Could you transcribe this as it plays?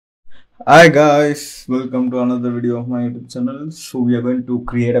Hi guys, welcome to another video of my YouTube channel. So we are going to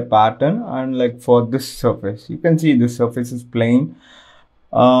create a pattern, and like for this surface, you can see this surface is plain.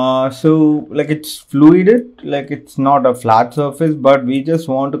 So like it's fluided, like it's not a flat surface, but we just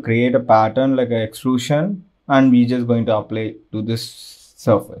want to create a pattern like an extrusion, and we just going to apply to this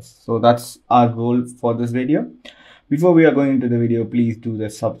surface. So that's our goal for this video. Before we are going into the video, please do the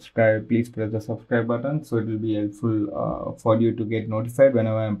subscribe. Please press the subscribe button so it will be helpful for you to get notified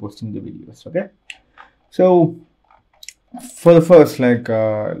whenever I'm posting the videos. Okay. So for the first,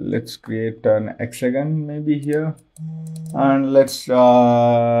 let's create an hexagon maybe here, and let's give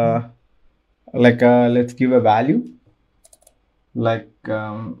a value like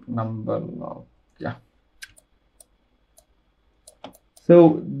number of, yeah.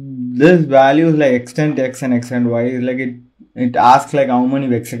 So this value is like extent x and extent y is like it asks like how many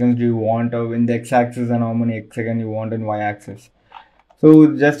hexagons do you want in the x-axis and how many hexagons you want in y-axis.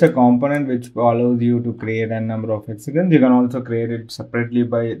 So just a component which allows you to create a number of hexagons. You can also create it separately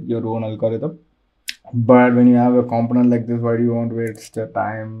by your own algorithm. But when you have a component like this, why do you want to waste the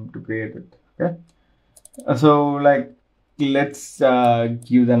time to create it? Okay. So like let's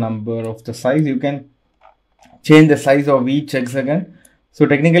give the number of the size. You can change the size of each hexagon. So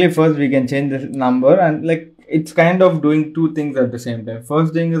technically first we can change the number, and like it's kind of doing two things at the same time.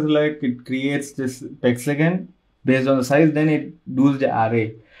 First thing is like it creates this hexagon based on the size, then it does the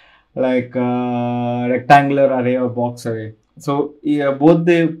array like rectangular array or box array. So yeah, both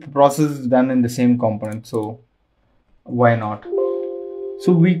the process is done in the same component, so why not?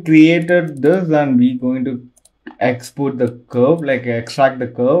 So we created this, and we going to export the curve, like extract the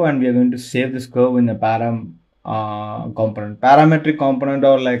curve, and we are going to save this curve in the component, parametric component,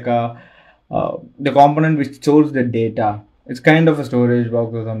 or like the component which stores the data. It's kind of a storage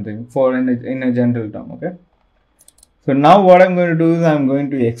box or something for in a general term. Okay. So now what I'm going to do is I'm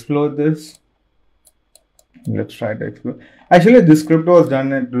going to explore this. Let's try to explore. Actually, this script was done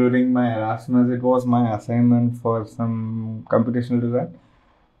during my Erasmus. It was my assignment for some computational design.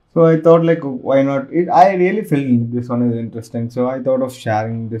 So I thought like why not? I really feel this one is interesting. So I thought of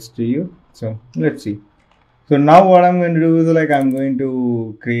sharing this to you. So let's see. So now what I'm going to do is like I'm going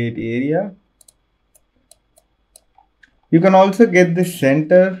to create area. You can also get the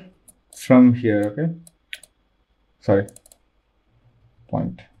center from here. Okay. Sorry.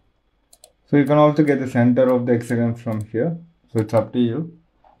 Point. So you can also get the center of the hexagon from here. So it's up to you.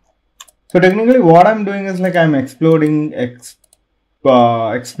 So technically what I'm doing is like I'm exploding the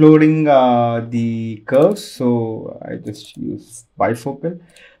curves. So I just use bifocal.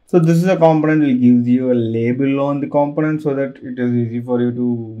 So this is a component that gives you a label on the component so that it is easy for you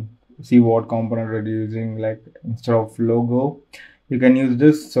to see what component you're using. Like instead of logo, you can use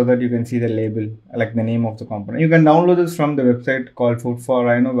this so that you can see the label, like the name of the component. You can download this from the website called Food for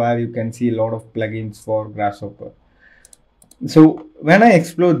Rhino, where you can see a lot of plugins for Grasshopper. So when I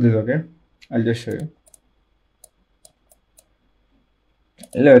explode this, okay, I'll just show you.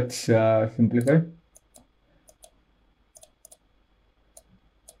 Let's simplify.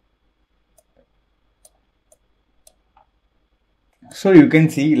 So you can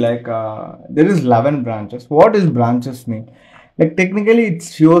see like there is 11 branches. What does branches mean? Like technically it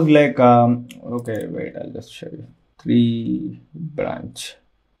shows like okay, wait, I'll just show you 3 branch.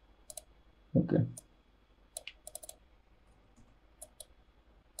 Okay.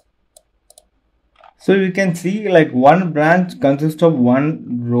 So you can see like one branch consists of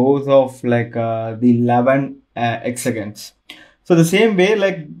one rows of like the 11 hexagons. So the same way,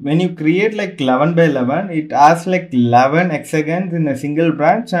 like when you create like 11 by 11, it has like 11 hexagons in a single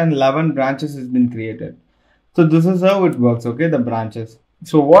branch, and 11 branches has been created. So this is how it works, okay, the branches.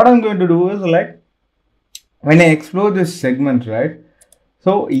 So what I'm going to do is like, when I explore this segment, right?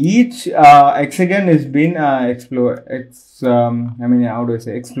 So each hexagon is been explored, how do I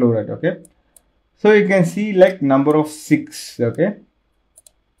say, explored, okay? So you can see like number of 6, okay?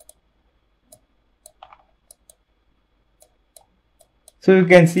 So you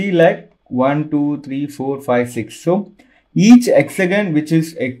can see like 1, 2, 3, 4, 5, 6. So each hexagon which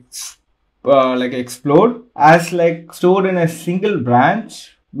is explored as like stored in a single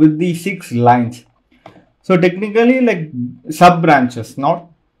branch with the 6 lines. So technically like sub branches, not.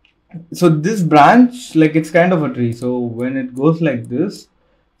 So this branch, like it's kind of a tree. So when it goes like this,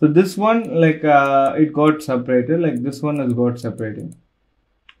 so this one like it got separated, like this one has got separated.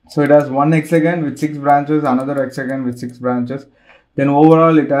 So it has one hexagon with 6 branches, another hexagon with 6 branches. Then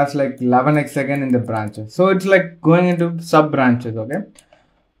overall it has like 11 hexagon in the branches. So it's like going into sub branches, okay?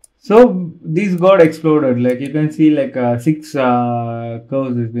 So these got exploded. Like you can see like 6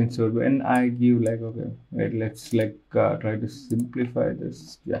 curves has been stored. And I give like, okay, wait, let's like try to simplify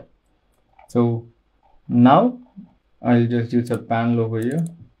this. Yeah. So now I'll just use a panel over here.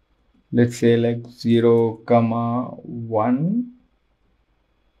 Let's say like 0, 1.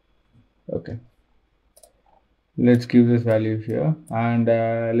 Okay. Let's give this value here, and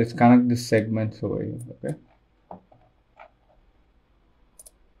let's connect this segments over here. Okay.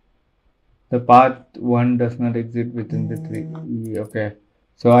 The path 1 does not exist within the 3. Okay.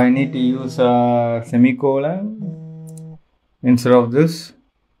 So I need to use a semicolon instead of this.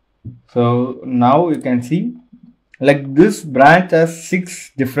 So now you can see like this branch has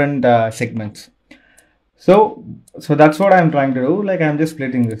 6 different segments. So that's what I'm trying to do. Like I'm just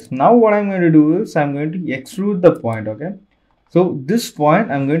splitting this. Now what I'm going to do is I'm going to extrude the point. Okay. So this point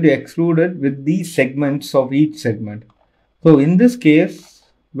I'm going to extrude it with these segments of each segment. So in this case,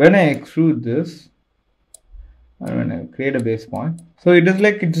 when I extrude this, and when I create a base point, so it is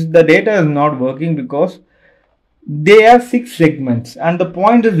like the data is not working because they have 6 segments and the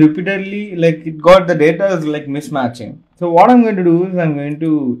point is repeatedly like the data is like mismatching. So what I'm going to do is I'm going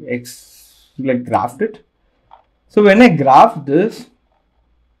to graft it. So when I graph this,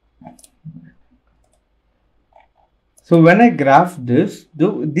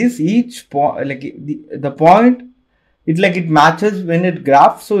 this each point, like the point, it's like it matches when it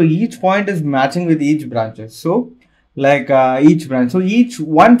graphs. So each point is matching with each branches. So like each branch. So each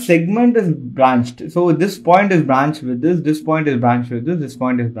one segment is branched. So this point is branched with this point is branched with this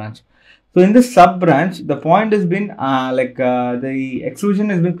point is branched. So in this sub branch, the point has been the extrusion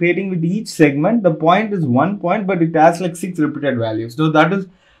has been creating with each segment. The point is one point, but it has like 6 repeated values. So that is,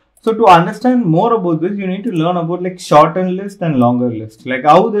 so to understand more about this, you need to learn about like shortened list and longer list, like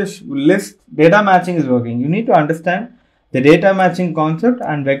how this list data matching is working. You need to understand the data matching concept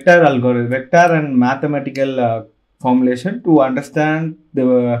and vector algorithm, vector and mathematical formulation to understand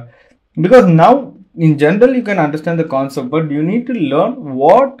because now in general you can understand the concept, but you need to learn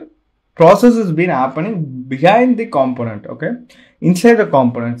what process has been happening behind the component, okay, inside the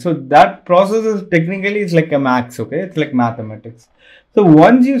component. So that process is technically it's like a max, okay, it's like mathematics. So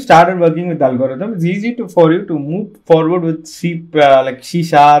once you started working with algorithm, it's easy for you to move forward with C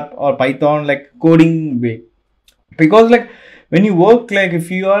Sharp or Python like coding way, because like when you work, like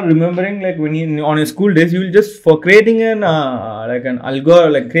if you are remembering, like when you on your school days, you will just for creating an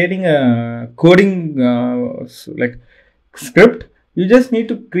creating a coding script, you just need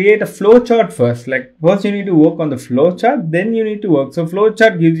to create a flow chart first. Like first you need to work on the flow chart, then you need to work. So flow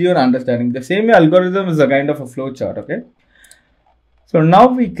chart gives you an understanding. The same way algorithm is a kind of a flow chart, okay. So now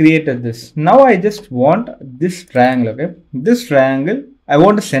we created this. Now I just want this triangle, okay. This triangle, I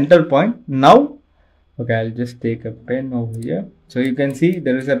want a center point. Now, okay, I'll just take a pen over here. So you can see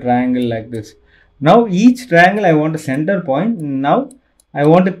there is a triangle like this. Now each triangle I want a center point. Now I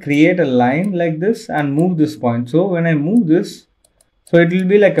want to create a line like this and move this point. So when I move this, so it will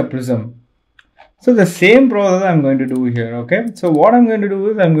be like a prism. So the same process I'm going to do here, okay. So what I'm going to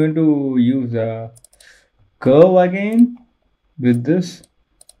do is I'm going to use a curve again with this.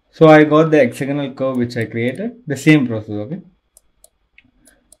 So I got the hexagonal curve which I created, the same process, okay.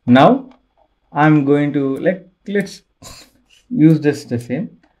 Now I'm going to let's use this the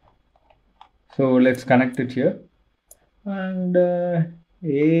same. So let's connect it here and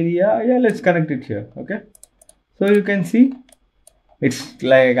area, yeah, let's connect it here, okay. So you can see it's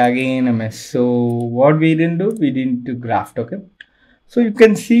like again a mess. So what we didn't do, we didn't do graft, okay. So you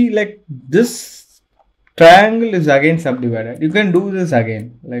can see like this triangle is again subdivided. You can do this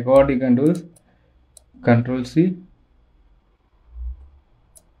again. Like what you can do is Control C.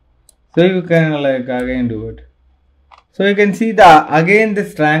 So you can like again do it. So you can see again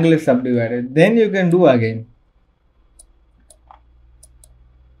this triangle is subdivided. Then you can do again.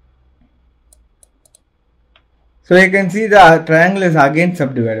 So you can see the triangle is again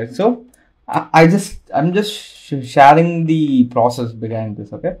subdivided. So I'm just sharing the process behind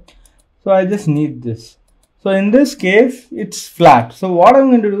this, okay. So I just need this. So in this case it's flat. So what I'm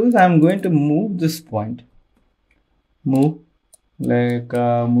going to do is I'm going to move this point. Move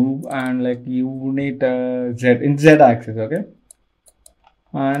and like you need Z in Z axis, okay.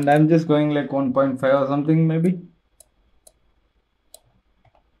 And I'm just going like 1.5 or something maybe.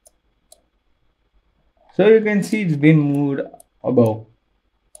 So you can see it's been moved above,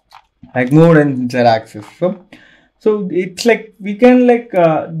 like moved in Z axis. So it's like we can like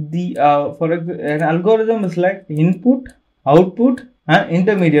for an algorithm is like input, output, and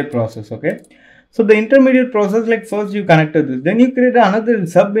intermediate process, okay. So the intermediate process, like first you connected this, then you create another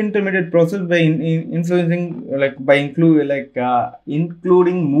sub intermediate process by influencing like by including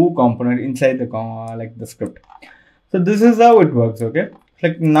move component inside the the script. So this is how it works, okay.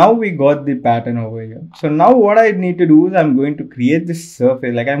 like now we got the pattern over here. So now what I need to do is I'm going to create this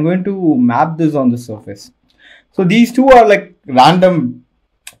surface, like I'm going to map this on the surface. So these two are like random,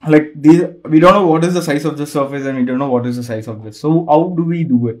 like these, we don't know what is the size of the surface and we don't know what is the size of this. So how do we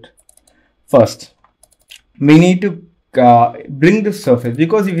do it? First, we need to bring the surface,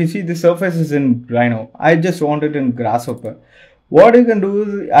 because if you see the surface is in Rhino, I just want it in Grasshopper. What you can do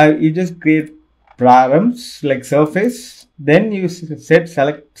is you just create params like surface, then you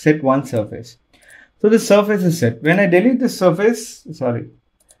set one surface. So the surface is set. When I delete the surface, sorry,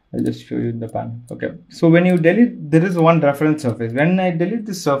 I'll just show you the panel. Okay, so when you delete, there is one reference surface. When I delete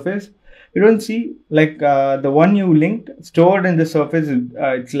this surface, you don't see like the one you linked stored in the surface.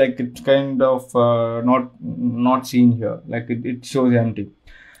 It's like it's kind of not seen here. Like it shows empty,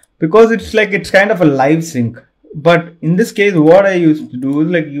 because it's like it's kind of a live sync. But in this case, what I used to do is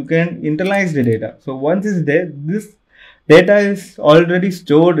like you can internalize the data. So once it's there, this data is already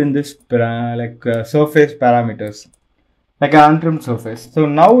stored in this surface parameters, like an untrimmed surface. So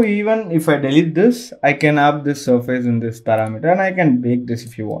now even if I delete this, I can have this surface in this parameter and I can bake this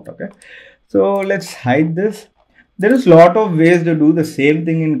if you want. Okay, so let's hide this. There is a lot of ways to do the same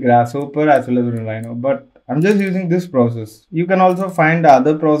thing in Grasshopper as well as in Rhino, but I'm just using this process. You can also find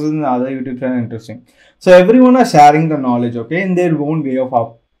other processes in other YouTube channels interesting. So everyone are sharing the knowledge, okay, in their own way of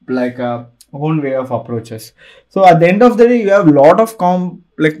own way of approaches. So at the end of the day, you have a lot of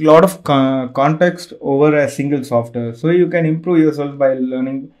context over a single software. So you can improve yourself by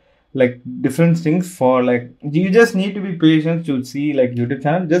learning like different things. For like, you just need to be patient to see like YouTube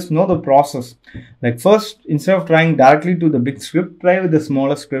channel. Just know the process. Like first, instead of trying directly to the big script, try with the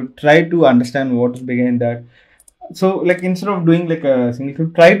smaller script. Try to understand what is behind that. So like instead of doing like a single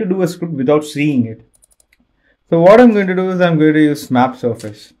script, try to do a script without seeing it. So what I'm going to do is I'm going to use map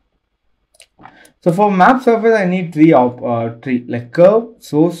surface. So for map surface, I need three like curve,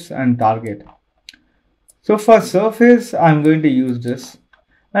 source, and target. So for surface, I'm going to use this.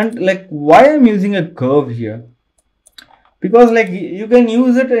 And like why I'm using a curve here? Because like you can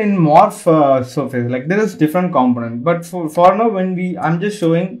use it in morph surface. Like there is different component. But for now, I'm just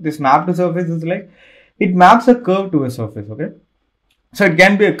showing this map to surface is like it maps a curve to a surface. Okay. So it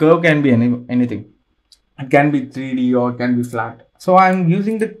can be a curve, can be anything. It can be 3D or it can be flat. So I'm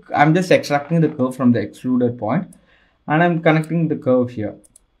just extracting the curve from the extruded point and I'm connecting the curve here.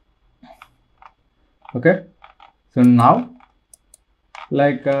 Okay. So now,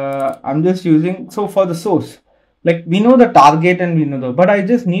 like I'm just using, so for the source, like we know the target and we know but I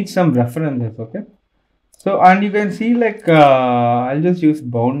just need some references. Okay. So, and you can see like, I'll just use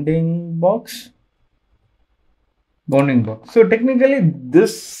bounding box. So technically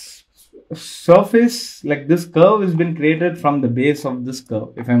this surface, like this curve has been created from the base of this curve,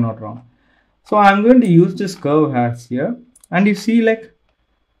 if I'm not wrong. So I'm going to use this curve as here, and you see like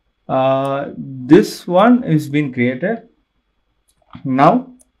this one is been created.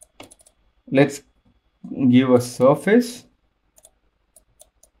 Now let's give a surface,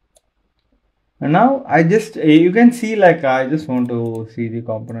 and now I just you can see like I just want to see the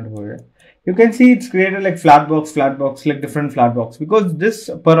component over here. You can see it's created like flat box, like different flat box, because this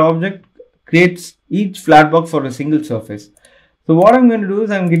per object creates each flat box for a single surface. So what I'm going to do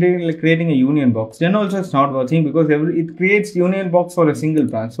is I'm creating a union box. Then also it's not working because it creates union box for a single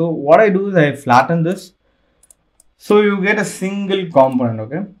branch. So what I do is I flatten this. So you get a single component.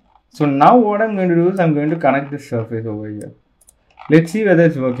 Okay. So now what I'm going to do is I'm going to connect this surface over here. Let's see whether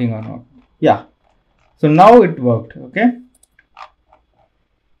it's working or not. Yeah. So now it worked. Okay.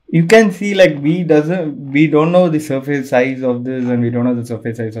 You can see like we don't know the surface size of this and we don't know the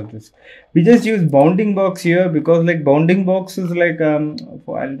surface size of this. We just use bounding box here because like bounding box is like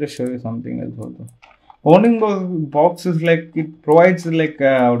I'll just show you something else also. Bounding box is like it provides like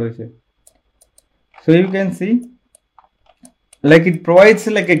how do I say? So you can see like it provides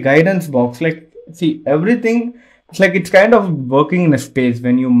like a guidance box. Like see everything. It's like it's kind of working in a space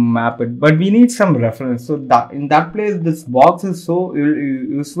when you map it, but we need some reference. So that in that place, this box is so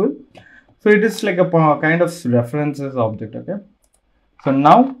useful. So it is like a kind of references object. Okay. So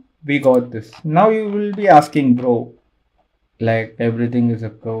now we got this. Now you will be asking, bro, like everything is a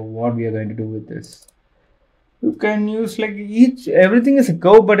curve. What we are going to do with this? You can use like everything is a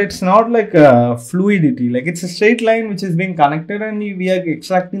curve, but it's not like a fluidity. Like it's a straight line which is being connected, and we are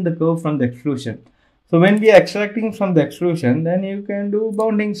extracting the curve from the extrusion. So when we are extracting from the extrusion, then you can do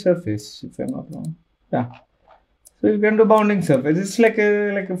bounding surface, if I'm not wrong. Yeah. So you can do bounding surface. It's like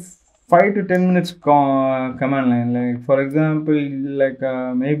a 5 to 10 minutes command line. Like for example, like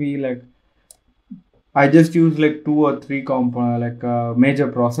maybe like I just use like 2 or 3 component, like major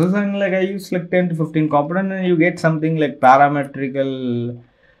process, and like I use like 10 to 15 component, and you get something like parametrical,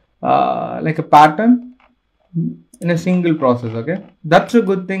 like a pattern in a single process. Okay, that's a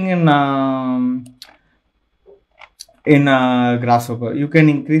good thing in Grasshopper. You can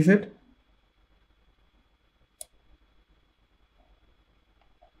increase it.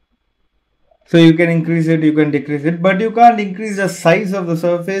 So you can increase it, you can decrease it, but you can't increase the size of the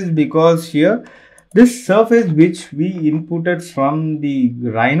surface, because here this surface which we inputted from the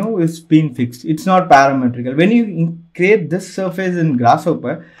Rhino is being fixed. It's not parametrical. When you create this surface in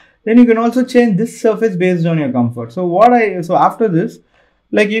Grasshopper, then you can also change this surface based on your comfort. So after this,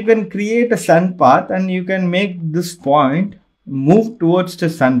 like you can create a sun path and you can make this point move towards the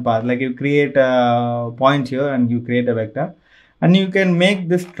sun path. Like you create a point here and you create a vector, and you can make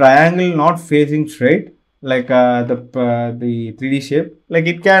this triangle not facing straight, like the 3D shape, like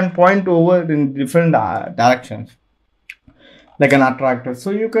it can point over in different directions, like an attractor. So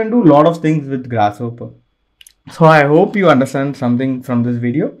you can do a lot of things with Grasshopper. So I hope you understand something from this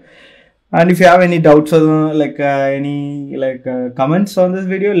video. And if you have any doubts or any comments on this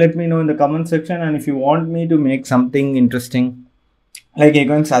video, let me know in the comment section. And if you want me to make something interesting, like you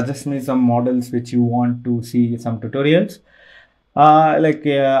can suggest me some models which you want to see some tutorials,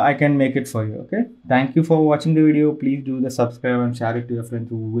 I can make it for you. Okay, thank you for watching the video. Please do the subscribe and share it to your friends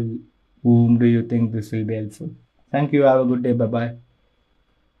whom do you think this will be helpful. Thank you. Have a good day. Bye bye.